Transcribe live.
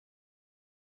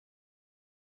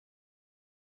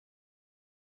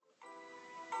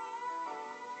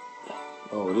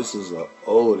Oh, this is an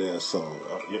old ass song.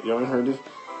 Y'all ain't heard this?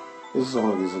 This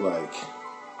song is like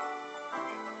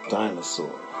Dinosaur.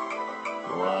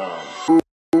 Wow.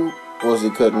 What's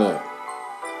it cutting out?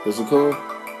 Is it cool?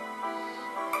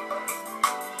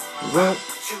 Rock,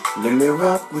 let me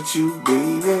rock with you,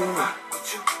 baby.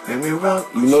 Let me rock.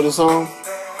 You know the song?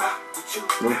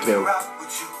 Okay.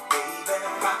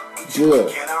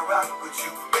 Good.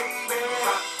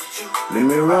 Let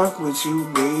me rock with you,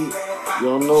 baby.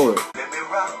 Y'all know it.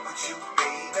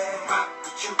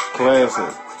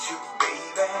 Classic.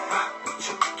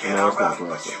 No, it's not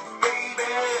classic.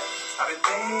 I've been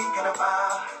thinking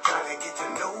about trying to get to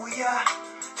know ya.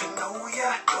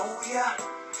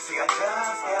 See, I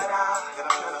just got out and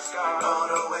I'm trying to start all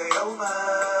the way over.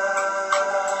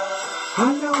 I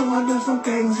know I've done some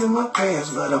things in my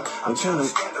past, but I'm trying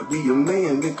to be a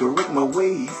man and correct my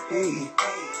ways. Hey,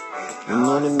 I'm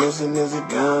not missing is it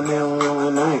down there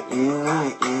all night,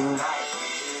 yeah.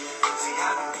 See, I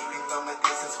don't even from a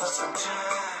distance for some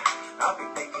time. I'll be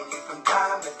thinking you from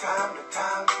time to time.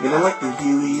 You know, I like to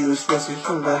hear you, especially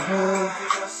from behind. You're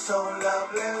just so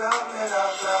lovely.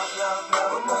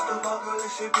 But most of all, girl,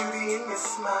 it's your beauty and your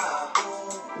smile.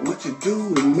 Ooh, What you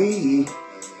do to me?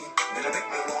 it'll make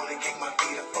me wanna kick my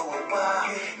feet up for a while.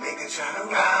 Nigga tryna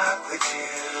rock with you.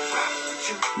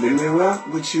 Let me rock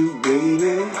with you,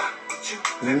 baby.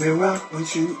 Let me rock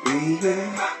with you, baby.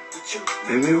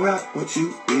 Let me rock with you,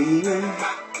 baby.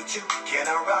 Can I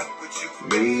rock with you,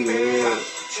 Baby.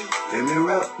 Let me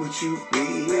rock with you,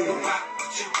 baby.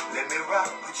 Let me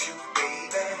rock with you,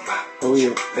 baby. Oh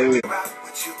yeah, baby. Rock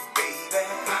with you, baby.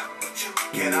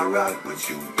 Can I Let me rock rock with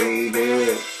you,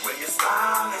 baby. when your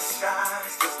smile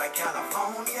shines just like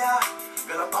California?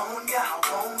 Girl, I'm on ya, I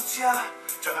want ya.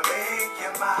 Tryna make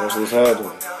you mine. That's what's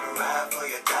happening. I'm down to ride for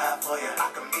you, die for you.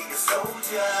 I can be your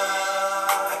soldier.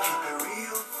 I keep it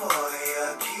real for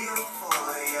you, kill for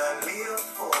you, live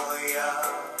for you.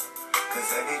 Cause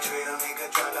every trail nigga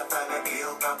tryna find a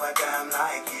ill proper dime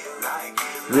like you.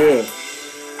 Yeah.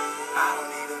 I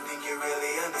don't even think you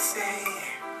really understand.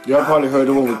 Y'all probably heard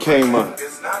the one with K-Mon.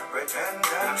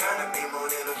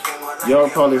 Y'all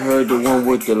probably heard the one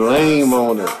with the lame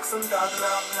on it.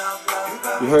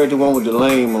 You heard the one with the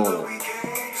lame on it.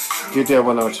 Get that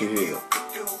one out your head.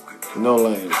 No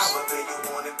lames.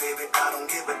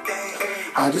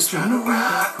 I just wanna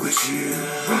rock with you.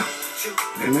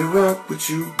 Let me rock with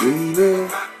you, baby.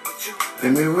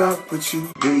 Let me rock with you,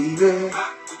 baby.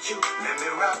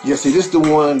 Yeah, see, this the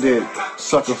one that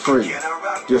Sucka free.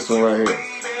 This one right here.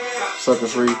 Sucka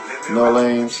free, no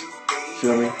lames.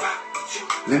 Feel me?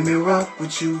 Let me rock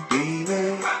with you,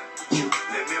 baby.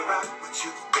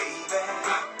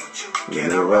 Let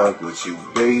me rock with you,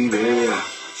 baby.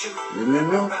 Let me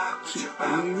rock with you,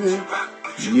 baby.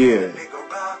 Yeah.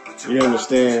 You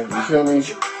understand? You feel me?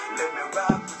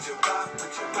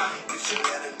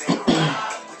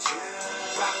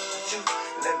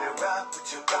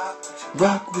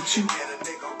 Rock with you.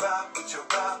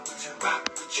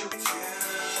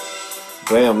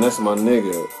 Damn, that's my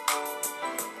nigga.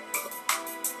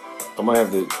 I might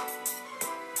have to.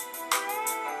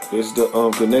 Is the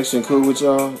connection cool with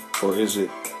y'all, or is it?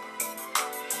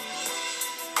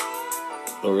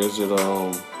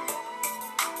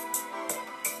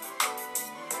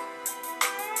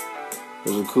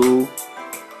 Is it cool?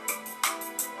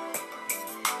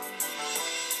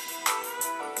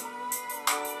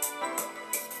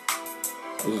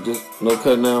 Is it just no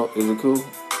cutting out? Is it cool?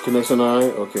 Connection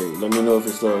alright? Okay, let me know if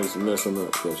it starts messing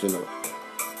up, cause you know.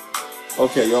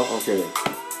 Okay, y'all. Okay.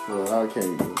 Well, I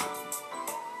can't do it.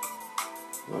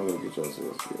 I'm gonna get y'all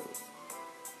together.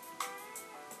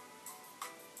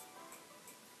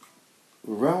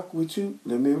 Rock with you.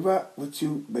 Let me rock with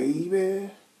you, baby.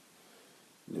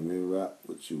 Let me rock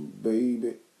with you,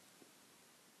 baby.